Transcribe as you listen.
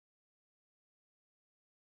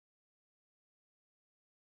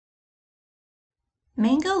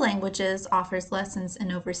Mango Languages offers lessons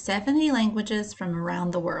in over 70 languages from around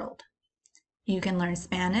the world. You can learn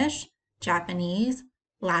Spanish, Japanese,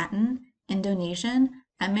 Latin, Indonesian,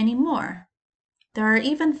 and many more. There are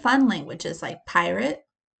even fun languages like pirate,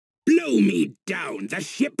 blow me down, the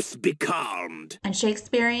ship's becalmed, and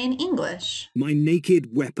Shakespearean English. My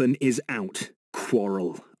naked weapon is out.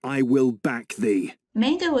 Quarrel, I will back thee.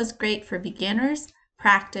 Mango is great for beginners,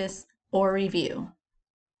 practice, or review.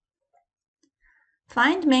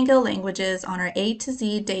 Find Mango Languages on our A to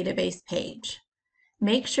Z database page.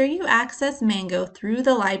 Make sure you access Mango through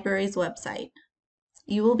the library's website.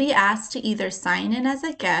 You will be asked to either sign in as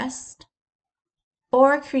a guest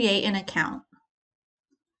or create an account.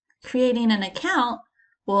 Creating an account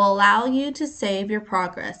will allow you to save your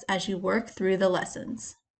progress as you work through the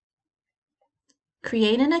lessons.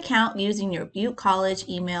 Create an account using your Butte College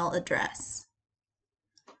email address.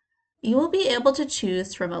 You will be able to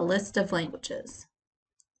choose from a list of languages.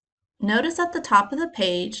 Notice at the top of the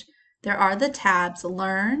page, there are the tabs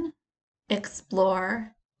Learn,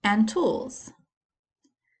 Explore, and Tools.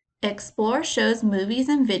 Explore shows movies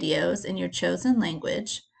and videos in your chosen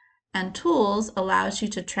language, and Tools allows you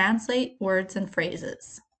to translate words and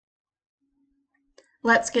phrases.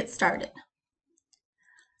 Let's get started.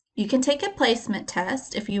 You can take a placement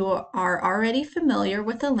test if you are already familiar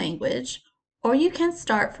with a language, or you can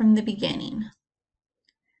start from the beginning.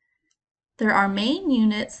 There are main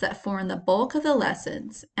units that form the bulk of the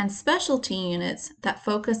lessons and specialty units that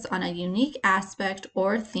focus on a unique aspect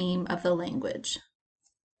or theme of the language.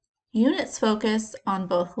 Units focus on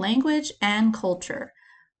both language and culture,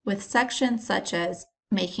 with sections such as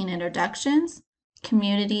making introductions,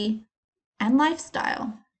 community, and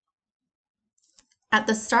lifestyle. At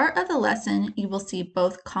the start of the lesson, you will see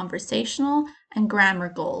both conversational and grammar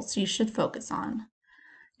goals you should focus on.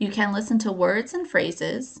 You can listen to words and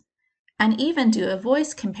phrases, and even do a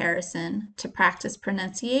voice comparison to practice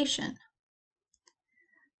pronunciation.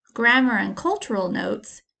 Grammar and cultural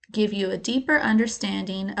notes give you a deeper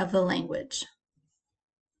understanding of the language.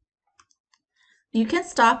 You can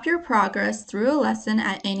stop your progress through a lesson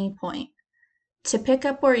at any point. To pick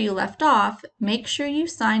up where you left off, make sure you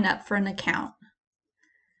sign up for an account.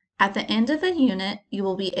 At the end of a unit, you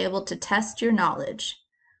will be able to test your knowledge,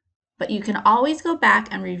 but you can always go back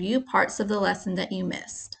and review parts of the lesson that you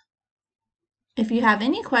missed. If you have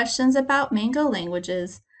any questions about Mango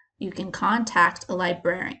Languages, you can contact a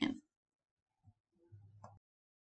librarian.